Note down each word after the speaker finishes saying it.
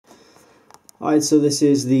Alright, so this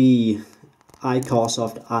is the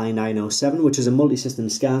iCarsoft i907, which is a multi-system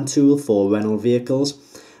scan tool for Renault vehicles.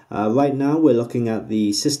 Right now we're looking at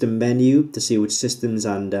the system menu to see which systems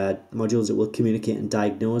and modules it will communicate and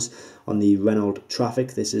diagnose on the Renault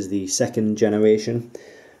Traffic. This is the second generation,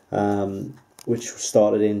 which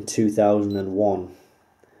started in 2001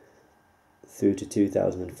 through to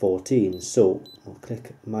 2014. So I'll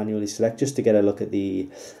click manually select just to get a look at the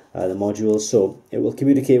modules. So it will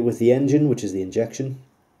communicate with the engine, which is the injection,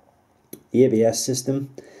 the ABS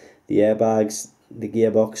system, the airbags, the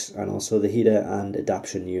gearbox, and also the heater and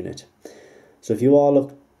adaptation unit. So if you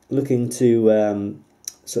are looking to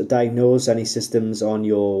sort of diagnose any systems on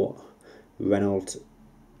your Renault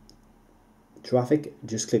Traffic,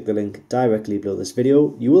 just click the link directly below this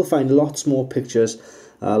video. You will find lots more pictures,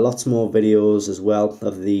 lots more videos as well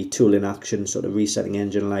of the tool in action, sort of resetting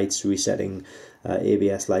engine lights, resetting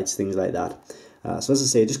ABS lights, things like that. So as I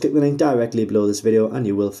say, just click the link directly below this video and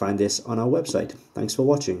you will find this on our website. Thanks for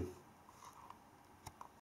watching.